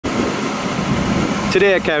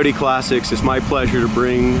Today at Coyote Classics, it's my pleasure to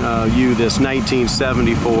bring you this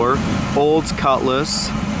 1974 Olds Cutlass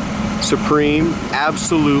Supreme.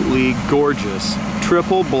 Absolutely gorgeous.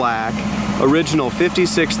 Triple black, original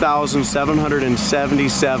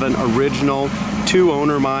 56,777 original 2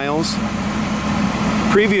 owner miles.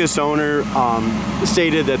 Previous owner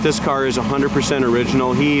stated that this car is 100%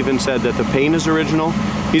 original. He even said that the paint is original.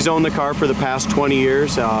 He's owned the car for the past 20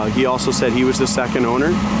 years. He also said he was the second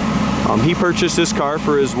owner. He purchased this car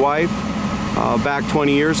for his wife back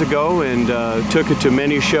 20 years ago and took it to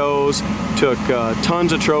many shows, took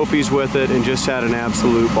tons of trophies with it, and just had an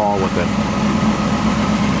absolute ball with it.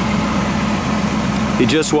 He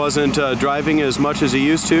just wasn't driving as much as he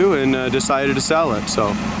used to and decided to sell it.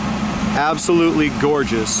 So absolutely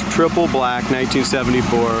gorgeous triple black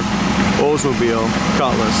 1974 Oldsmobile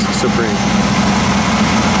Cutlass Supreme.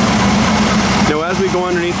 Now as we go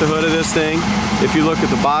underneath the hood of this thing, if you look at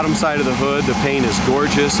the bottom side of the hood, the paint is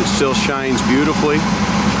gorgeous. It still shines beautifully.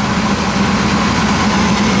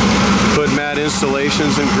 Hood mat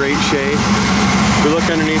installation's in great shape. If we look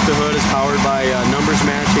underneath the hood, it's powered by numbers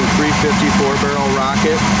matching 354 barrel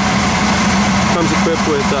rocket. Comes equipped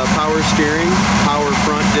with power steering, power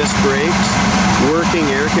front disc brakes, working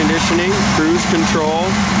air conditioning, cruise control,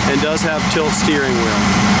 and does have tilt steering wheel.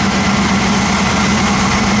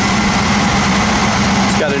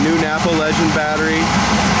 Got a new Napa Legend battery.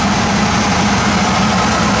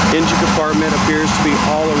 Engine compartment appears to be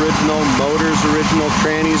all original. Motors original,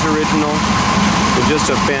 trannies original. It's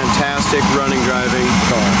just a fantastic running, driving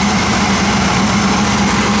car.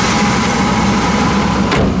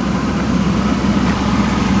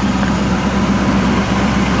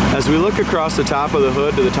 As we look across the top of the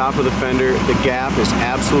hood to the top of the fender, the gap is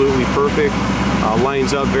absolutely perfect.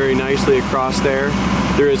 Lines up very nicely across there.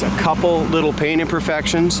 There is a couple little paint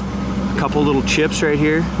imperfections, a couple little chips right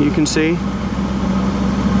here you can see,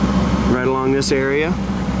 right along this area.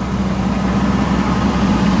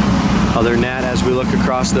 Other than that, as we look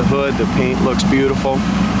across the hood, the paint looks beautiful.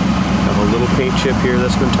 Have a little paint chip here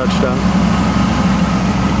that's been touched up.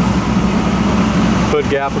 Hood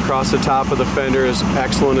gap across the top of the fender is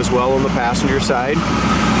excellent as well on the passenger side.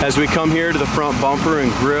 As we come here to the front bumper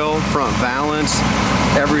and grille, front valance,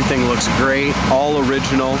 everything looks great, all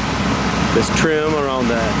original. This trim around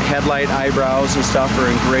the headlight eyebrows and stuff are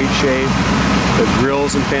in great shape. The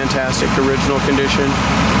grill's in fantastic original condition.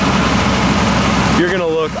 You're gonna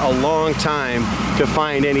look a long time to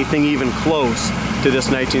find anything even close to this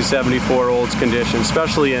 1974 Olds condition,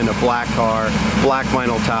 especially in a black car, black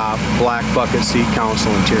vinyl top, black bucket seat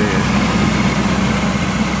console interior.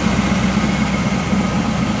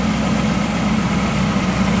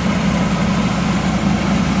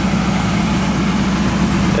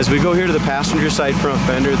 As we go here to the passenger side front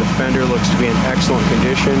fender, the fender looks to be in excellent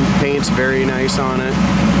condition. Paint's very nice on it.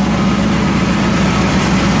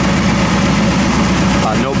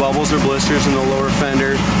 No bubbles or blisters in the lower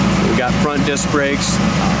fender. We got front disc brakes,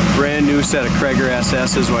 brand new set of Krager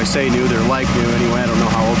SS's. When I say new, they're like new anyway. I don't know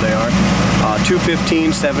how old they are.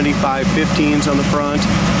 215 75 15s on the front.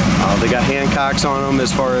 They got Hancocks on them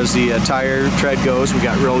as far as the tire tread goes. We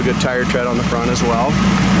got real good tire tread on the front as well.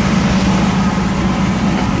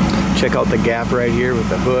 Check out the gap right here with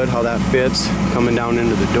the hood, how that fits coming down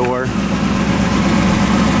into the door.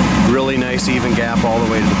 Really nice even gap all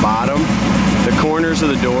the way to the bottom. The corners of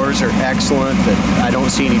the doors are excellent. I don't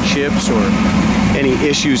see any chips or any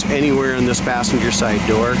issues anywhere in this passenger side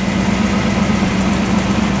door.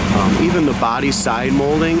 Even the body side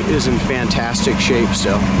molding is in fantastic shape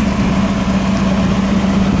still.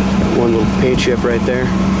 One little paint chip right there.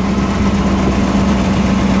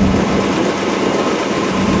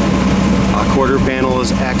 Quarter panel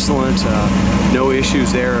is excellent, no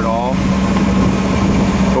issues there at all.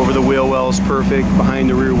 Over the wheel well is perfect, behind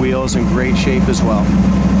the rear wheel is in great shape as well.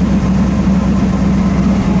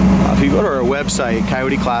 If you go to our website,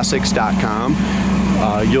 coyoteclassics.com,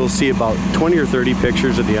 you'll see about 20 or 30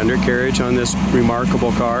 pictures of the undercarriage on this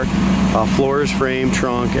remarkable car. Floors, frame,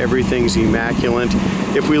 trunk, everything's immaculate.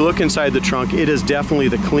 If we look inside the trunk, it is definitely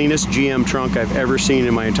the cleanest GM trunk I've ever seen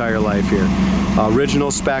in my entire life here.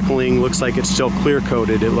 Original speckling, looks like it's still clear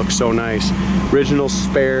coated. It looks so nice. Original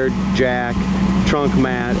spare jack, trunk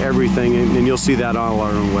mat, everything, and you'll see that on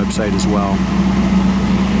our own website as well.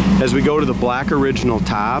 As we go to the black original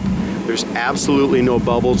top, there's absolutely no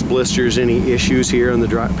bubbles, blisters, any issues here on the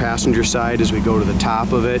passenger side as we go to the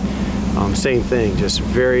top of it. Same thing, just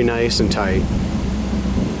very nice and tight.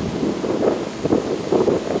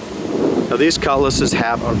 Now these Cutlasses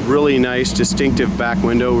have a really nice distinctive back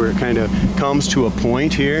window where it kind of comes to a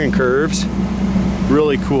point here and curves.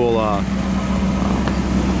 Really cool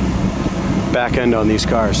back end on these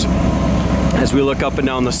cars. As we look up and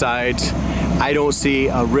down the sides, I don't see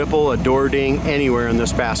a ripple, a door ding anywhere on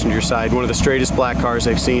this passenger side. One of the straightest black cars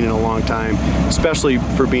I've seen in a long time, especially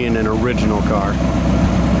for being an original car.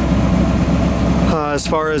 As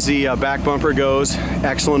far as the back bumper goes,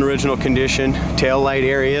 excellent original condition. Tail light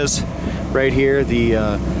areas right here,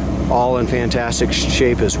 all in fantastic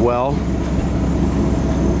shape as well.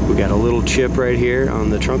 We got a little chip right here on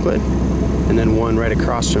the trunk lid, and then one right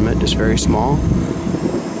across from it, just very small.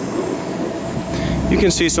 You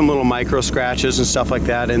can see some little micro scratches and stuff like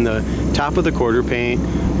that in the top of the quarter paint.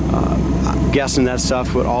 I'm guessing that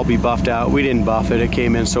stuff would all be buffed out. We didn't buff it. It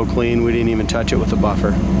came in so clean, we didn't even touch it with a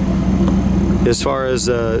buffer. As far as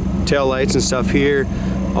tail lights and stuff here,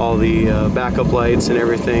 all the backup lights and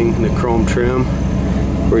everything, the chrome trim,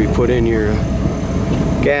 where you put in your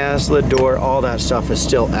gas, lid door, all that stuff is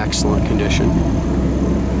still excellent condition.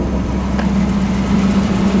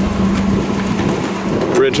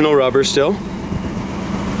 Original rubber still.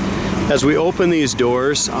 As we open these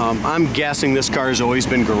doors, I'm guessing this car has always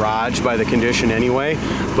been garaged by the condition anyway,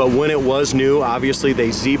 but when it was new, obviously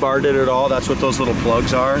they Z-barred it all. That's what those little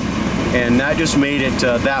plugs are, and that just made it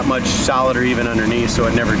that much solider even underneath, so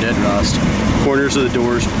it never did rust. Corners of the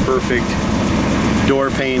doors, perfect.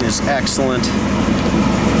 Door pane is excellent.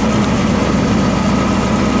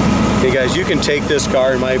 Hey guys, you can take this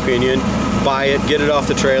car, in my opinion, buy it, get it off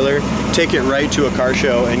the trailer, take it right to a car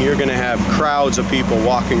show, and you're gonna have crowds of people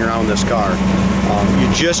walking around this car. You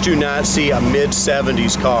just do not see a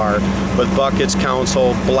mid-70s car with buckets,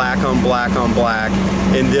 console, black on black on black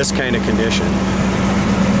in this kind of condition.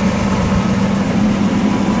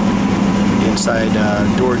 Inside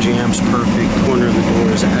door jam's perfect, corner of the door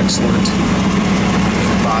is excellent.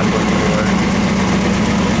 Body of the door.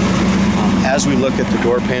 As we look at the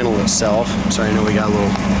door panel itself, sorry, I know we got a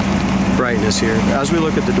little brightness here. As we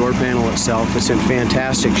look at the door panel itself, it's in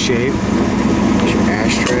fantastic shape. There's your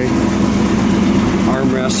ashtray.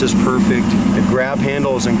 Armrest is perfect. The grab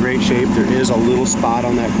handle is in great shape. There is a little spot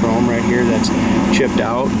on that chrome right here that's chipped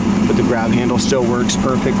out, but the grab handle still works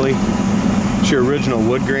perfectly. It's your original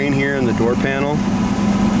wood grain here in the door panel.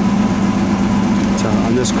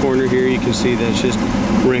 On this corner here, you can see that it's just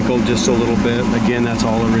wrinkled just a little bit. Again, that's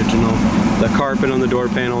all original. The carpet on the door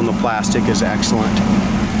panel and the plastic is excellent.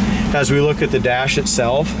 As we look at the dash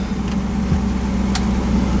itself,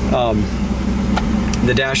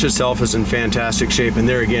 the dash itself is in fantastic shape, and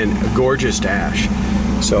there again, a gorgeous dash.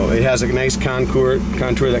 So it has a nice contour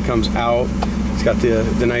that comes out. It's got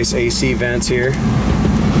the nice AC vents here.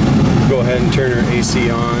 Go ahead and turn our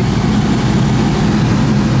AC on.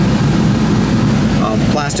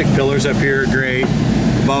 Plastic pillars up here are great.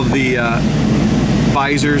 Above the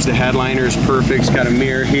visors, the headliner is perfect. It's got a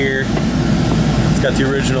mirror here. It's got the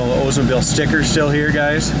original Oldsmobile sticker still here,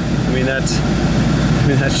 guys. I mean that's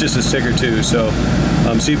just a sticker too. So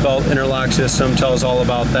seatbelt interlock system tells all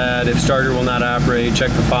about that. If starter will not operate,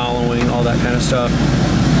 check the following, all that kind of stuff.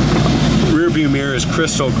 Rear view mirror is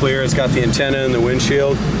crystal clear. It's got the antenna and the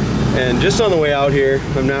windshield. And just on the way out here,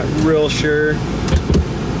 I'm not real sure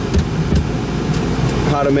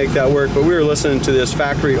how to make that work, but we were listening to this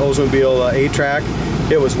factory Oldsmobile 8-track.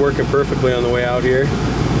 It was working perfectly on the way out here.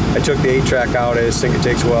 I took the 8-track out. I just think it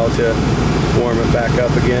takes a while to warm it back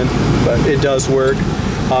up again, but it does work.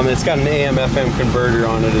 It's got an AM/FM converter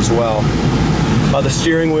on it as well. The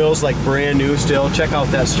steering wheel's like brand new still. Check out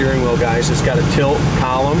that steering wheel, guys. It's got a tilt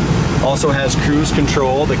column. Also has cruise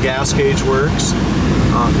control. The gas gauge works.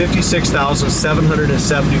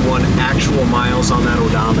 56,771 actual miles on that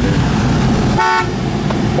odometer.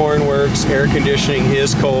 Horn works, air conditioning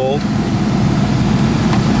is cold.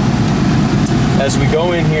 As we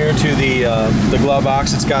go in here to the glove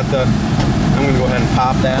box, it's got I'm going to go ahead and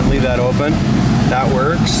pop that and leave that open. That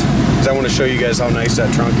works, because I want to show you guys how nice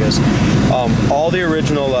that trunk is. All the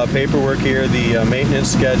original paperwork here, the maintenance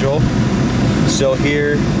schedule, still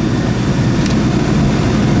here.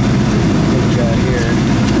 What we got here?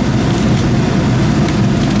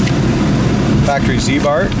 Factory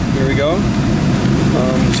Z-bar, here we go.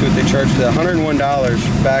 Let's see what they charged for that. $101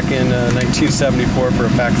 back in 1974 for a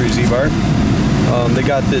factory Z-bar. They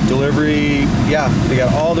got the delivery, yeah, they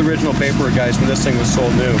got all the original paperwork, guys, when this thing was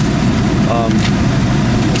sold new.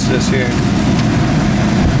 What's this here?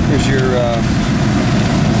 Here's your,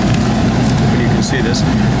 you can see this,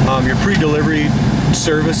 your pre-delivery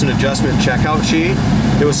service and adjustment checkout sheet.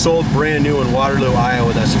 It was sold brand new in Waterloo,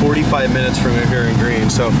 Iowa. That's 45 minutes from here in Green.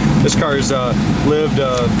 So this car's lived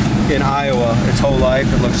in Iowa its whole life,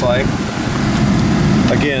 it looks like.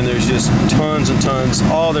 Again, there's just tons and tons,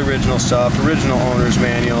 all the original stuff, original owner's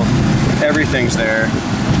manual, everything's there.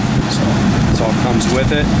 So all comes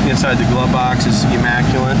with it. Inside the glove box is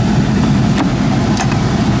immaculate.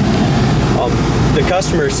 The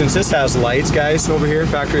customer, since this has lights, guys, over here,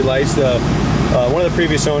 factory lights, one of the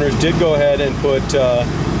previous owners did go ahead and put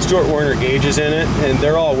Stuart Warner gauges in it, and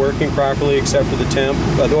they're all working properly except for the temp.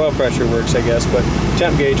 The oil pressure works, I guess, but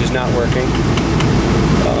temp gauge is not working.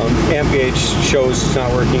 Amp gauge shows it's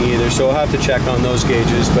not working either, so we'll have to check on those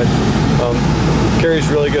gauges, but carries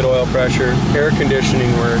really good oil pressure. Air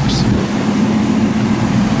conditioning works.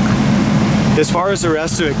 As far as the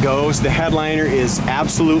rest of it goes, the headliner is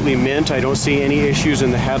absolutely mint. I don't see any issues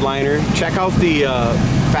in the headliner. Check out the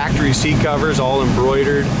factory seat covers, all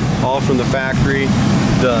embroidered, all from the factory.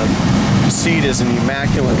 The seat is in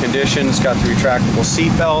immaculate condition. It's got the retractable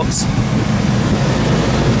seat belts.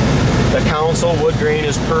 The console wood grain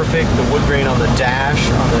is perfect. The wood grain on the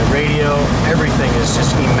dash, on the radio, everything is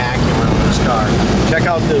just immaculate on this car. Check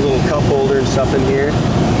out the little cup holder and stuff in here.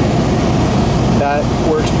 That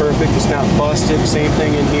works perfect. It's not busted. Same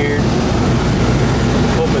thing in here.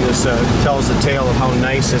 Hoping this tells the tale of how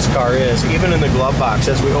nice this car is. Even in the glove box,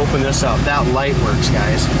 as we open this up, that light works,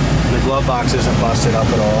 guys. And the glove box isn't busted up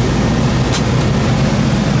at all.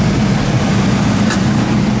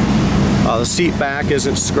 The seat back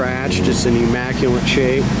isn't scratched. It's in immaculate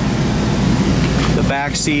shape. The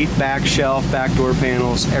back seat, back shelf, back door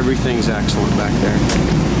panels, everything's excellent back there.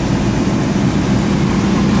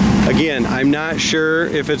 Again, I'm not sure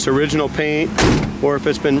if it's original paint or if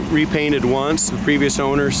it's been repainted once. The previous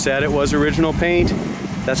owner said it was original paint.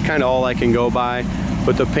 That's kind of all I can go by,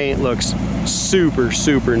 but the paint looks super,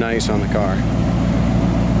 super nice on the car.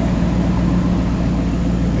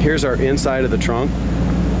 Here's our inside of the trunk.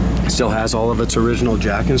 Still has all of its original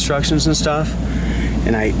jack instructions and stuff,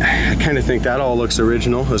 and I kind of think that all looks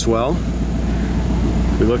original as well.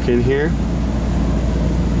 We look in here.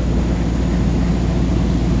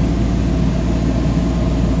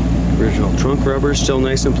 Original trunk rubber, still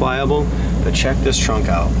nice and pliable, but check this trunk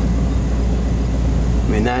out. I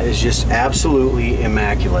mean, that is just absolutely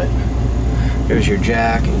immaculate. There's your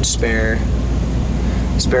jack and spare.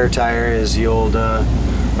 Spare tire is the old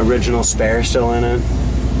original spare still in it.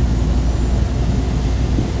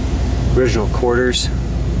 Original quarters. I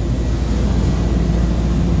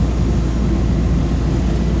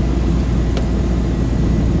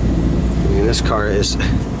mean, this car is,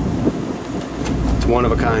 it's one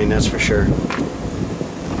of a kind, that's for sure.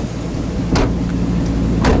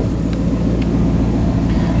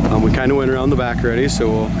 We kind of went around the back already, so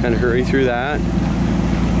we'll kind of hurry through that.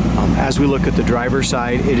 As we look at the driver's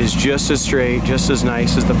side, it is just as straight, just as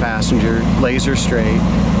nice as the passenger, laser straight.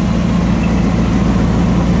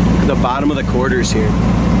 The bottom of the quarters here.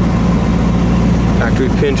 Factory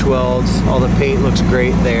pinch welds, all the paint looks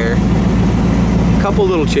great there. A couple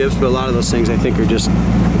little chips, but a lot of those things I think are just,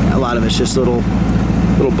 a lot of it's just little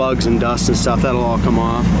bugs and dust and stuff. That'll all come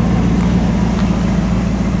off.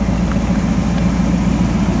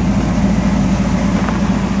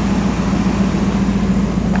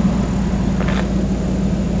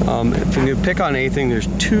 If you can pick on anything, there's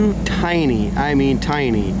two tiny, I mean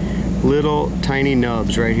tiny, little tiny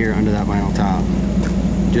nubs right here under that vinyl top.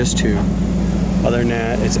 Just two. Other than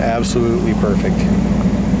that, it's absolutely perfect.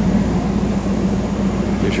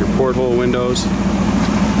 There's your porthole windows.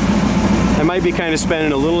 I might be kind of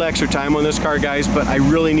spending a little extra time on this car, guys, but I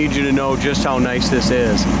really need you to know just how nice this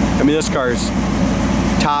is. I mean, this car is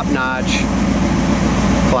top-notch,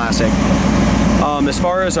 classic. As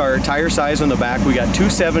far as our tire size on the back, we got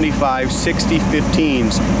 275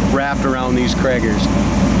 60-15s wrapped around these Kraggers.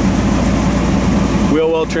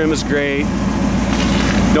 Wheel well trim is great.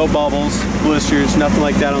 No bubbles, blisters, nothing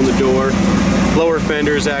like that on the door. Lower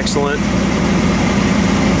fender is excellent.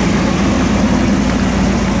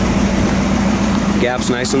 Gap's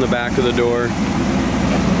nice on the back of the door.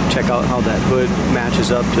 Check out how that hood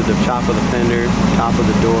matches up to the top of the fender, top of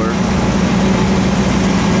the door.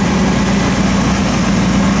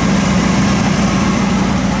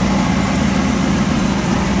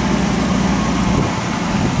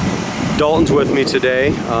 Dalton's with me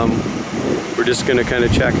today. We're just going to kind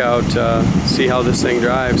of check out, see how this thing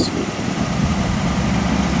drives.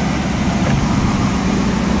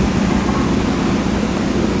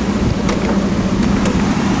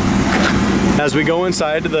 As we go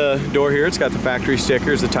inside to the door here, it's got the factory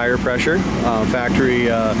stickers, the tire pressure, factory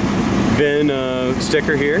VIN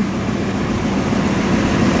sticker here.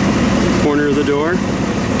 Corner of the door.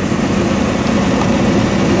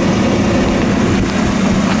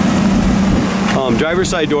 Driver's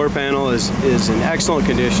side door panel is in excellent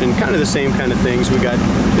condition, kind of the same kind of things. We got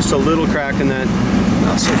just a little crack in that,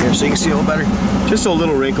 I'll sit here so you can see a little better, just a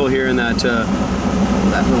little wrinkle here in that,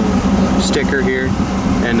 that little sticker here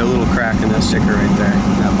and a little crack in that sticker right there,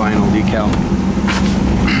 that vinyl decal.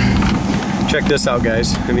 Check this out,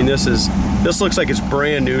 guys. I mean, this looks like it's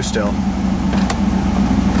brand new still.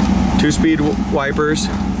 2-speed wipers.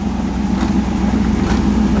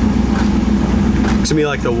 Looks to me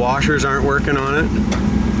like the washers aren't working on it.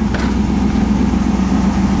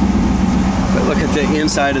 But look at the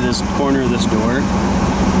inside of this corner of this door.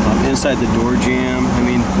 Inside the door jamb. I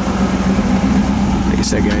mean, like I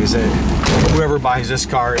said, guys, whoever buys this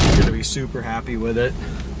car is going to be super happy with it.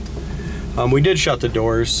 We did shut the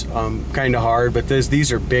doors kind of hard, but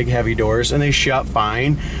these are big, heavy doors, and they shut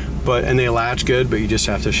fine, and they latch good, but you just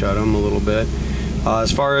have to shut them a little bit.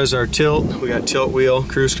 As far as our tilt, we got tilt wheel,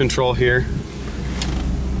 cruise control here.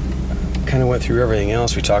 Kind of went through everything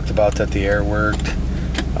else. We talked about that the air worked.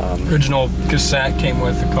 Original cassette came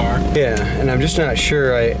with the car. Yeah, and I'm just not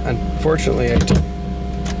sure. Unfortunately, I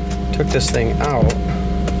took this thing out.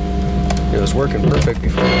 It was working perfect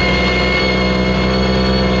before.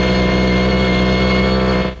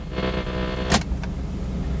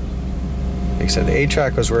 Like I said, the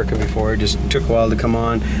 8-track was working before. It just took a while to come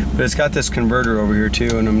on. But it's got this converter over here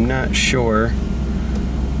too, and I'm not sure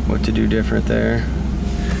what to do different there.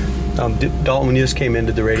 Dalton, when you just came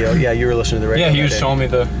into the radio, yeah, you were listening to the radio. Yeah, he was showing me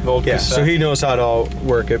the old yeah, cassette. so he knows how to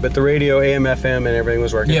work it. But the radio, AM, FM, and everything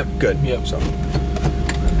was working. Yep. Good. Yep. So,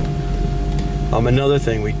 another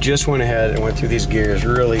thing, we just went ahead and went through these gears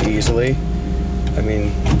really easily. I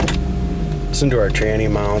mean, listen to our tranny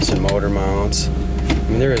mounts and motor mounts. I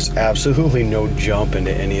mean, there is absolutely no jump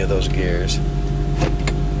into any of those gears.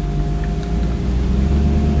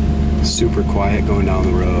 Super quiet going down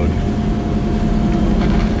the road.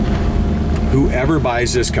 Whoever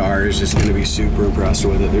buys this car is just going to be super impressed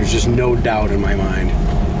with it. There's just no doubt in my mind.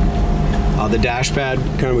 The dash pad,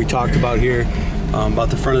 kind of we talked about here, about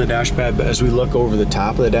the front of the dash pad, but as we look over the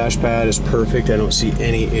top of the dash pad, is perfect. I don't see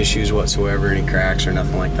any issues whatsoever, any cracks or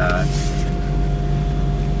nothing like that.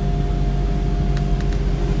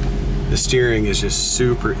 The steering is just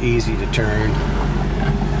super easy to turn.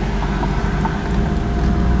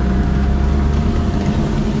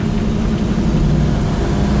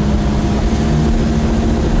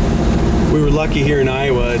 We were lucky here in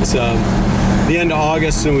Iowa. It's the end of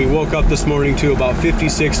August, and we woke up this morning to about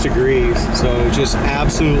 56 degrees. So just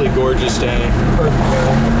absolutely gorgeous day. Perfect.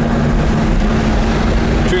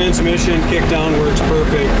 Transmission kickdown works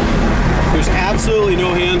perfect. There's absolutely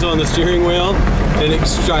no hands on the steering wheel, and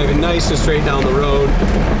it's driving nice and straight down the road.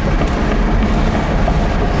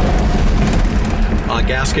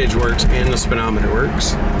 Gas gauge works and the speedometer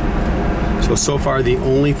works. So far the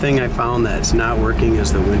only thing I found that's not working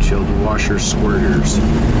is the windshield washer squirters.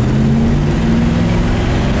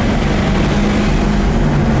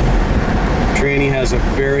 Tranny has a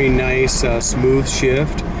very nice smooth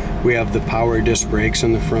shift. We have the power disc brakes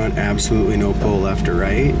on the front, absolutely no pull left or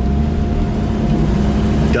right.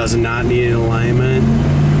 Does not need an alignment.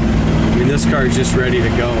 I mean, this car is just ready to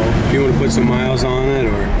go. If you want to put some miles on it,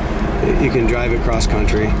 or you can drive it cross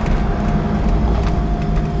country.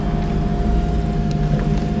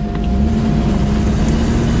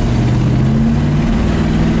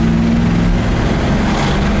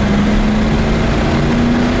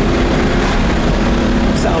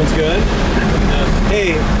 Sounds good.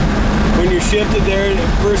 Hey, when you're shifted there,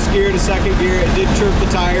 first gear to second gear, it did chirp the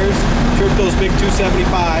tires, chirp those big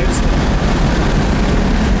 275s.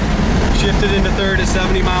 Shifted into third at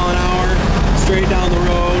 70 mile an hour, straight down the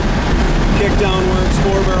road. Kickdown works,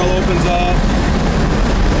 4-barrel opens up.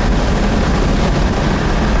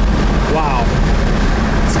 Wow,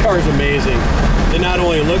 this car is amazing. It not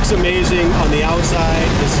only looks amazing on the outside,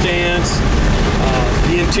 the stance,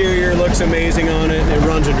 the interior looks amazing on it. It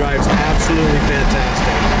runs and drives absolutely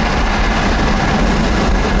fantastic.